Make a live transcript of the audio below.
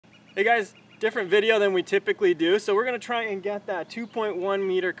Hey guys, different video than we typically do. So we're gonna try and get that 2.1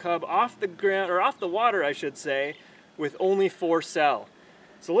 meter cub off the ground, or off the water I should say, with only 4 cell.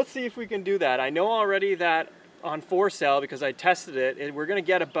 So let's see if we can do that. I know already that on 4 cell, because I tested it, we're gonna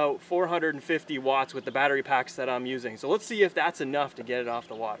get about 450 watts with the battery packs that I'm using. So let's see if that's enough to get it off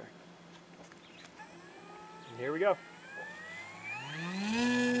the water. And here we go.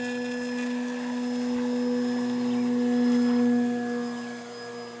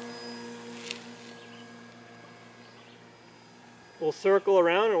 We'll circle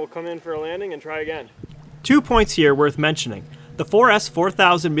around and we'll come in for a landing and try again. 2 points here worth mentioning. The 4S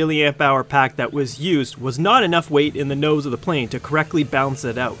 4000 mAh pack that was used was not enough weight in the nose of the plane to correctly balance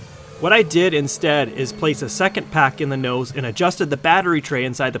it out. What I did instead is place a second pack in the nose and adjusted the battery tray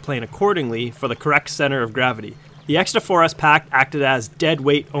inside the plane accordingly for the correct center of gravity. The extra 4S pack acted as dead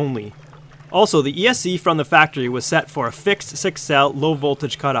weight only. Also, the ESC from the factory was set for a fixed 6 cell low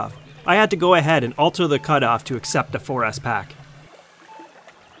voltage cutoff. I had to go ahead and alter the cutoff to accept a 4S pack.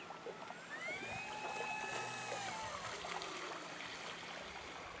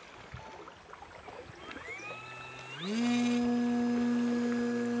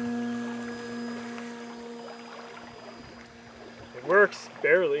 It works,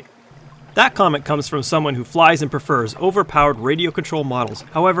 barely. That comment comes from someone who flies and prefers overpowered radio control models.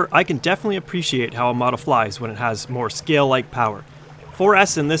 However, I can definitely appreciate how a model flies when it has more scale-like power.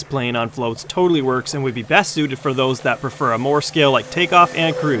 4S in this plane on floats totally works and would be best suited for those that prefer a more scale-like takeoff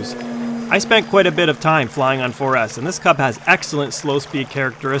and cruise. I spent quite a bit of time flying on 4S, and this Cub has excellent slow speed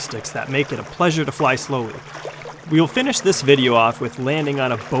characteristics that make it a pleasure to fly slowly. We'll finish this video off with landing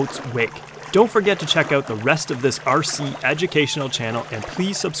on a boat's wake. Don't forget to check out the rest of this RC educational channel, and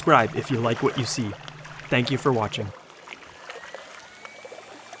please subscribe if you like what you see. Thank you for watching.